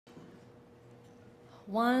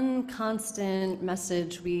One constant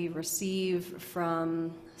message we receive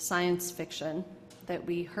from science fiction that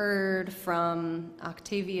we heard from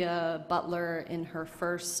Octavia Butler in her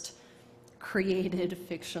first created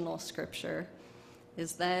fictional scripture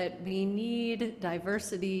is that we need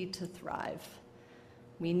diversity to thrive.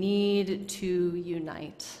 We need to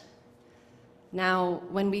unite. Now,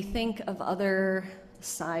 when we think of other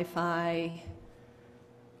sci-fi,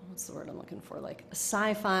 what's the word I'm looking for? Like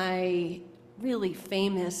sci-fi, really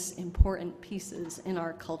famous, important pieces in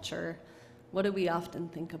our culture, what do we often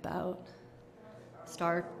think about?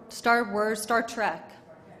 Star Wars, Star Trek,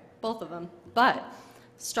 both of them. But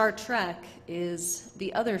Star Trek is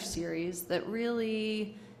the other series that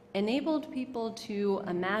really enabled people to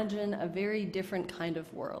imagine a very different kind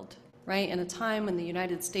of world, right? In a time when the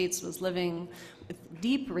United States was living with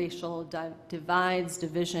deep racial divides,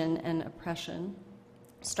 division, and oppression,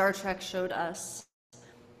 Star Trek showed us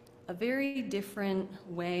a very different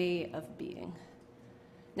way of being.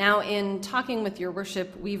 Now, in talking with your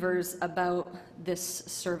worship weavers about this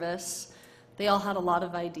service, they all had a lot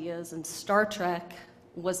of ideas, and Star Trek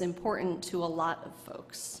was important to a lot of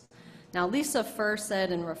folks. Now, Lisa Furr said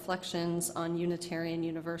in Reflections on Unitarian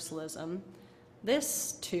Universalism,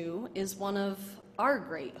 this, too, is one of our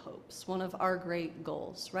great hopes, one of our great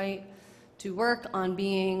goals, right? To work on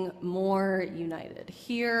being more united.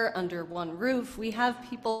 Here, under one roof, we have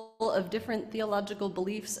people of different theological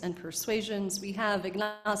beliefs and persuasions. We have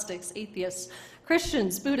agnostics, atheists,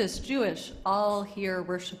 Christians, Buddhists, Jewish, all here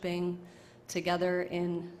worshiping together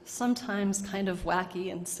in sometimes kind of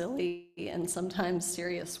wacky and silly and sometimes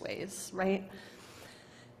serious ways, right?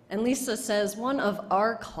 And Lisa says one of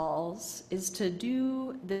our calls is to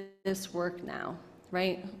do this work now,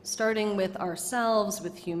 right? Starting with ourselves,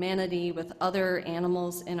 with humanity, with other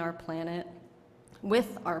animals in our planet,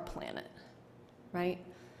 with our planet, right?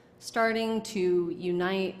 Starting to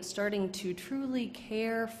unite, starting to truly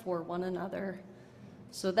care for one another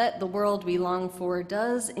so that the world we long for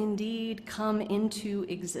does indeed come into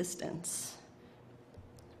existence,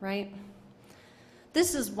 right?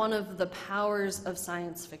 This is one of the powers of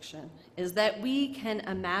science fiction, is that we can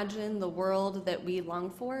imagine the world that we long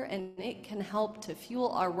for, and it can help to fuel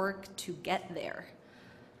our work to get there.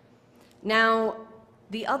 Now,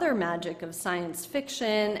 the other magic of science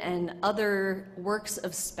fiction and other works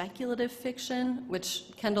of speculative fiction, which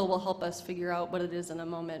Kendall will help us figure out what it is in a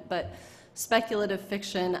moment, but speculative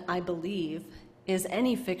fiction, I believe, is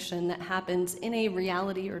any fiction that happens in a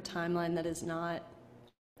reality or timeline that is not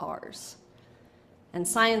ours. And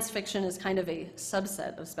science fiction is kind of a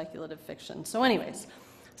subset of speculative fiction. So anyways,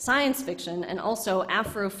 science fiction, and also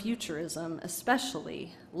Afrofuturism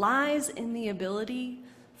especially, lies in the ability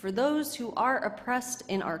for those who are oppressed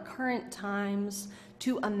in our current times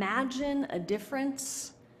to imagine a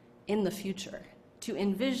difference in the future, to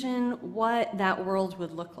envision what that world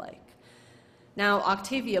would look like. Now,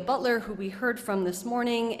 Octavia Butler, who we heard from this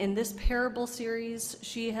morning in this parable series,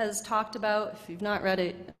 she has talked about, if you've not read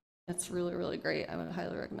it, it's really, really great. I would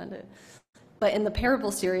highly recommend it. But in the parable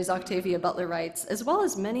series, Octavia Butler writes, as well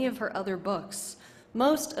as many of her other books,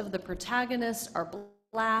 most of the protagonists are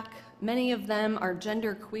Black, many of them are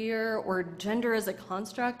genderqueer, or gender as a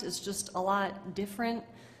construct is just a lot different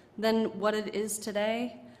than what it is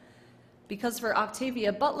today. Because for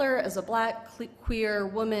Octavia Butler, as a Black queer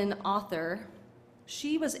woman author,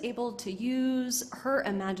 she was able to use her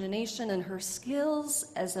imagination and her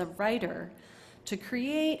skills as a writer to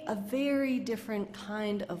create a very different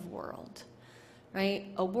kind of world, right?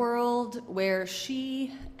 A world where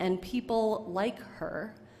she and people like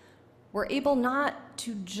her were able not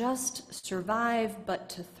to just survive, but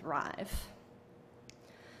to thrive.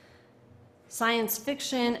 Science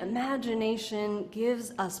fiction, imagination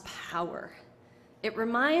gives us power. It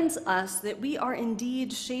reminds us that we are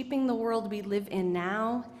indeed shaping the world we live in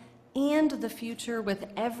now and the future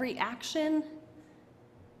with every action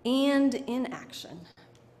and inaction,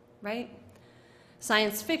 right?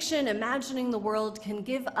 Science fiction, imagining the world, can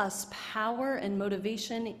give us power and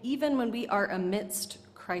motivation even when we are amidst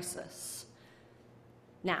crisis.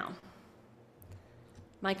 Now,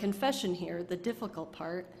 my confession here, the difficult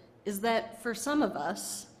part, is that for some of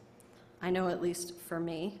us, I know at least for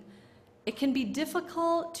me, it can be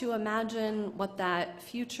difficult to imagine what that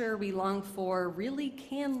future we long for really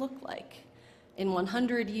can look like in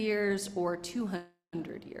 100 years or 200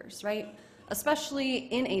 years, right? Especially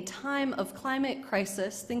in a time of climate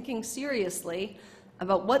crisis, thinking seriously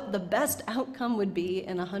about what the best outcome would be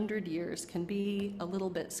in 100 years can be a little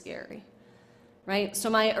bit scary. right? So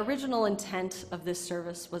my original intent of this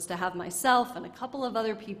service was to have myself and a couple of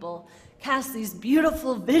other people cast these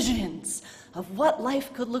beautiful visions of what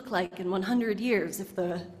life could look like in 100 years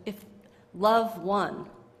if love won.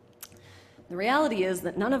 The reality is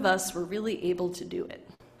that none of us were really able to do it,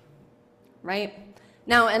 right?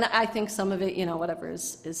 Now, and I think some of it, whatever,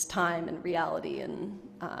 is time and reality and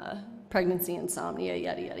pregnancy insomnia,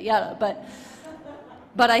 yada, yada, yada.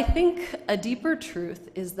 But I think a deeper truth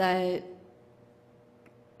is that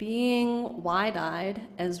being wide-eyed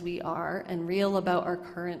as we are and real about our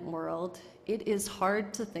current world, it is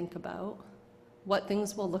hard to think about what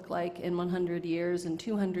things will look like in 100 years and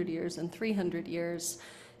 200 years and 300 years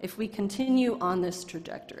if we continue on this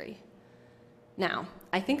trajectory. Now,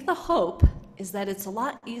 I think the hope is that it's a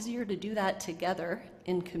lot easier to do that together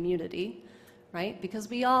in community, right? Because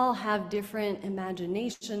we all have different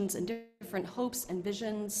imaginations and different hopes and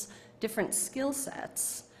visions, different skill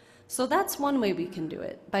sets. So that's one way we can do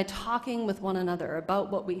it, by talking with one another about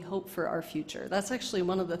what we hope for our future. That's actually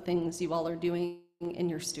one of the things you all are doing in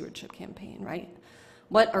your stewardship campaign, right?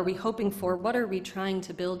 What are we hoping for? What are we trying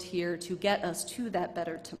to build here to get us to that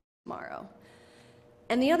better tomorrow?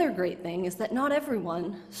 And the other great thing is that not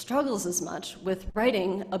everyone struggles as much with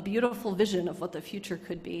writing a beautiful vision of what the future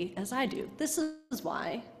could be as I do. This is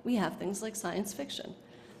why we have things like science fiction,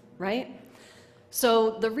 right?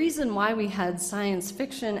 So the reason why we had science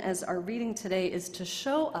fiction as our reading today is to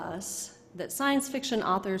show us that science fiction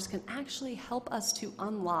authors can actually help us to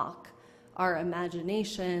unlock our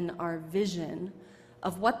imagination, our vision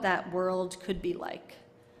of what that world could be like.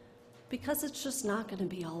 Because it's just not going to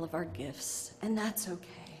be all of our gifts, and that's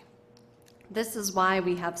okay. This is why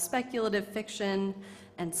we have speculative fiction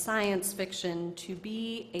and science fiction to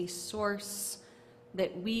be a source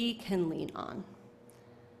that we can lean on.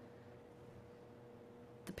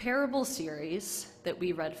 The parable series that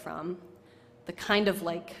we read from, the kind of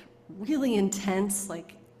really intense,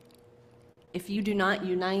 if you do not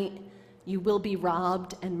unite, you will be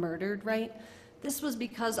robbed and murdered, right? This was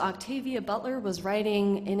because Octavia Butler was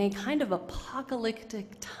writing in a kind of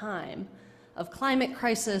apocalyptic time of climate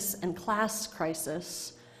crisis and class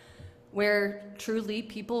crisis, where truly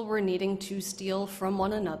people were needing to steal from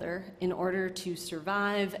one another in order to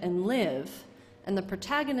survive and live. And the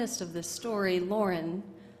protagonist of this story, Lauren,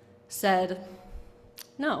 said,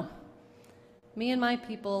 no, me and my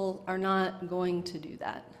people are not going to do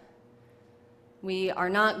that. We are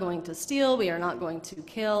not going to steal, we are not going to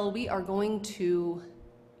kill, we are going to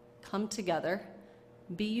come together,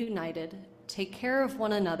 be united, take care of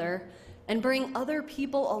one another, and bring other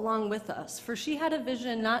people along with us. For she had a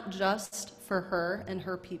vision not just for her and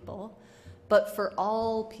her people, but for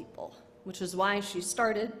all people, which is why she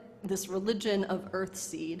started this religion of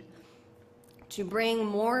Earthseed, to bring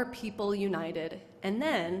more people united, and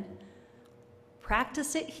then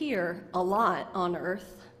practice it here a lot on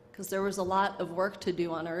Earth, because there was a lot of work to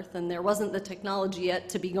do on Earth, and there wasn't the technology yet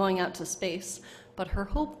to be going out to space. But her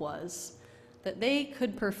hope was that they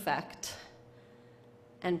could perfect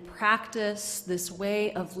and practice this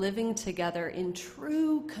way of living together in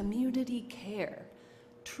true community care,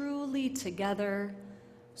 truly together,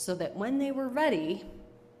 so that when they were ready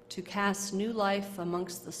to cast new life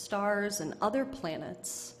amongst the stars and other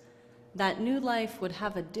planets, that new life would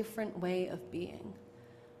have a different way of being,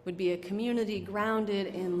 would be a community grounded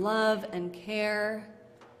in love and care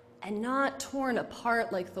and not torn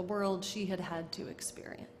apart like the world she had had to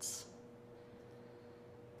experience.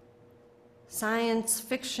 Science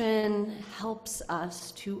fiction helps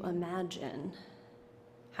us to imagine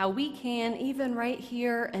how we can, even right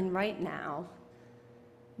here and right now,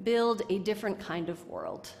 build a different kind of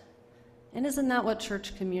world. And isn't that what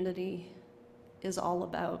church community is all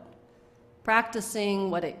about? Practicing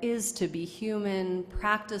what it is to be human,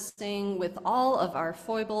 practicing with all of our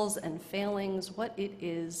foibles and failings what it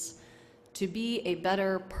is to be a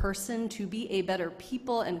better person, to be a better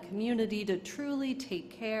people and community, to truly take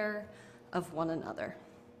care of one another.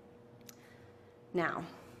 Now,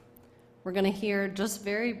 we're going to hear just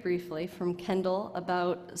very briefly from Kendall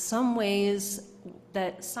about some ways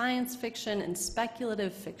that science fiction and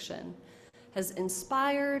speculative fiction has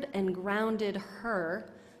inspired and grounded her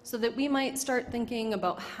so that we might start thinking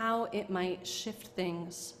about how it might shift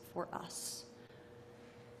things for us.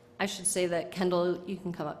 I should say that Kendall, you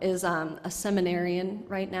can come up, is a seminarian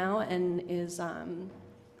right now, and is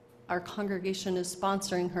our congregation is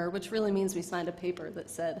sponsoring her, which really means we signed a paper that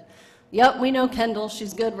said, yep, we know Kendall,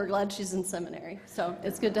 she's good, we're glad she's in seminary. So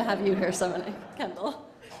it's good to have you here, Kendall.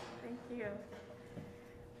 Thank you.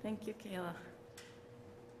 Thank you, Kayla.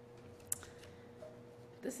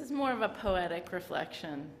 This is more of a poetic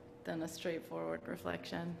reflection than a straightforward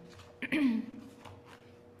reflection.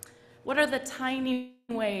 What are the tiny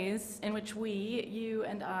ways in which we, you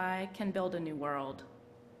and I, can build a new world?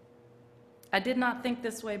 I did not think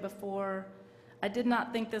this way before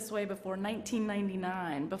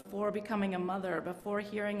 1999, before becoming a mother, before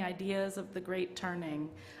hearing ideas of the Great Turning.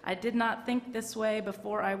 I did not think this way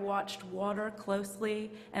before I watched water closely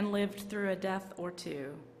and lived through a death or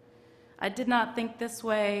two. I did not think this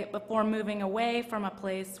way before moving away from a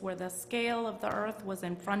place where the scale of the earth was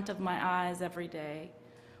in front of my eyes every day,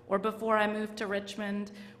 or before I moved to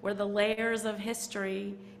Richmond, where the layers of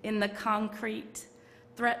history in the concrete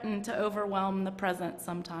threaten to overwhelm the present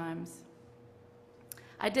sometimes.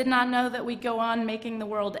 I did not know that we go on making the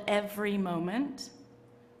world every moment,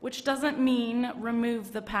 which doesn't mean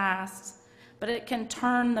remove the past, but it can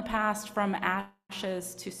turn the past from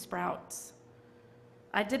ashes to sprouts.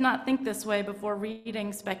 I did not think this way before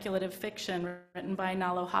reading speculative fiction written by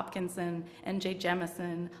Nalo Hopkinson, N.J.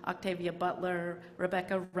 Jemisin, Octavia Butler,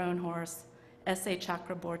 Rebecca Roanhorse, S.A.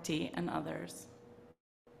 Chakraborty, and others.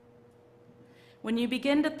 When you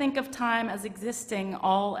begin to think of time as existing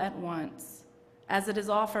all at once, as it is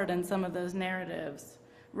offered in some of those narratives,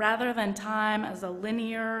 rather than time as a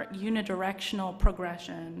linear, unidirectional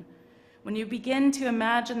progression, when you begin to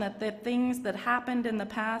imagine that the things that happened in the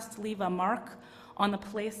past leave a mark on the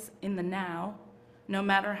place in the now, no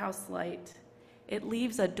matter how slight, it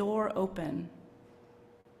leaves a door open.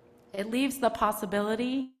 It leaves the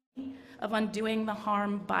possibility of undoing the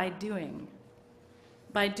harm by doing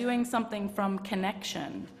something from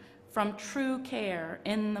connection, from true care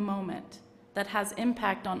in the moment that has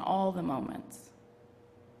impact on all the moments.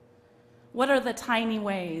 What are the tiny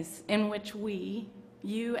ways in which we,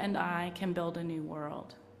 you and I, can build a new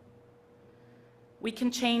world? We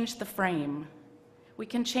can change the frame. We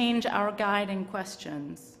can change our guiding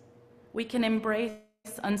questions. We can embrace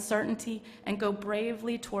uncertainty and go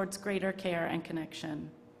bravely towards greater care and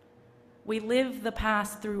connection. We live the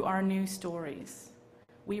past through our new stories.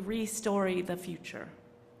 We re-story the future.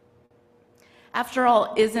 After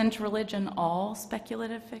all, isn't religion all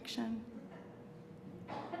speculative fiction?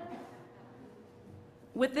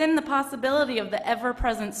 Within the possibility of the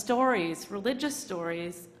ever-present stories, religious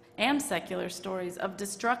stories and secular stories of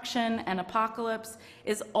destruction and apocalypse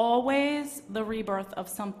is always the rebirth of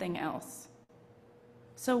something else.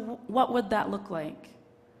 So what would that look like?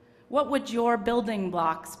 What would your building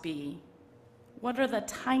blocks be? What are the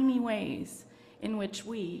tiny ways in which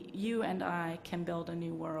we, you and I, can build a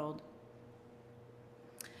new world?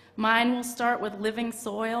 Mine will start with living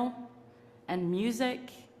soil and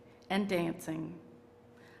music and dancing,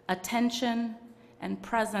 attention and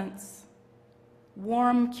presence,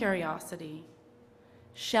 warm curiosity,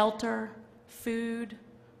 shelter, food,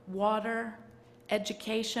 water,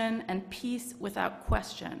 education, and peace without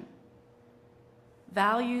question.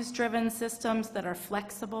 Values-driven systems that are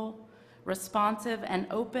flexible, responsive, and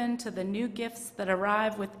open to the new gifts that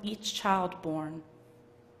arrive with each child born.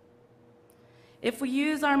 If we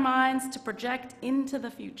use our minds to project into the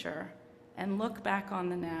future and look back on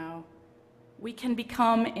the now, we can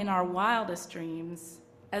become, in our wildest dreams,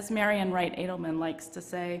 as Marian Wright Edelman likes to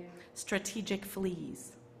say, strategic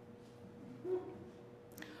fleas,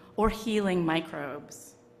 or healing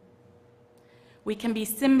microbes. We can be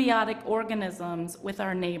symbiotic organisms with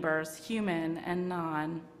our neighbors, human and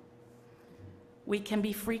non. We can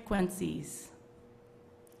be frequencies,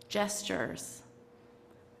 gestures,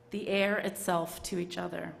 the air itself to each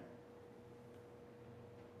other.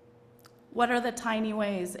 What are the tiny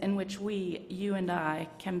ways in which we, you and I,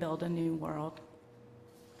 can build a new world?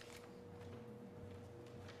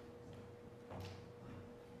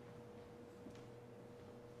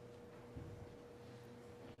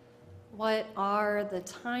 What are the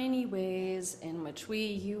tiny ways in which we,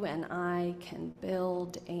 you and I, can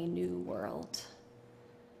build a new world?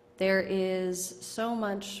 There is so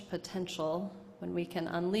much potential when we can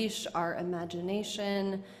unleash our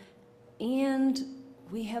imagination, and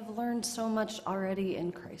we have learned so much already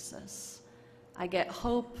in crisis. I get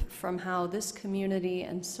hope from how this community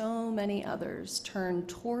and so many others turned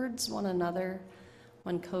towards one another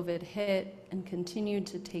when COVID hit and continued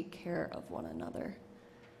to take care of one another,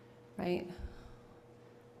 right?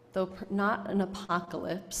 Though not an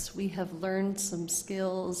apocalypse, we have learned some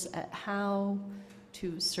skills at how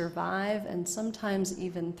to survive and sometimes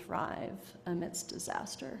even thrive amidst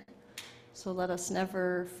disaster. So let us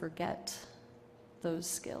never forget those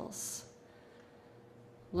skills.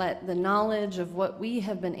 Let the knowledge of what we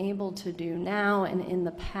have been able to do now and in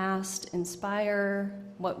the past inspire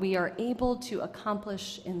what we are able to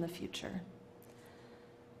accomplish in the future.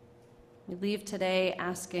 We leave today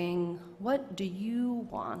asking, what do you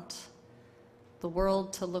want? the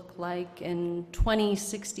world to look like in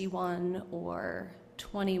 2061 or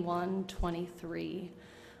 2123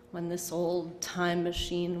 when this old time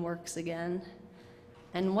machine works again?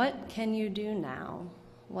 And what can you do now?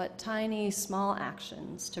 What tiny, small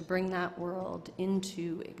actions to bring that world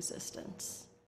into existence?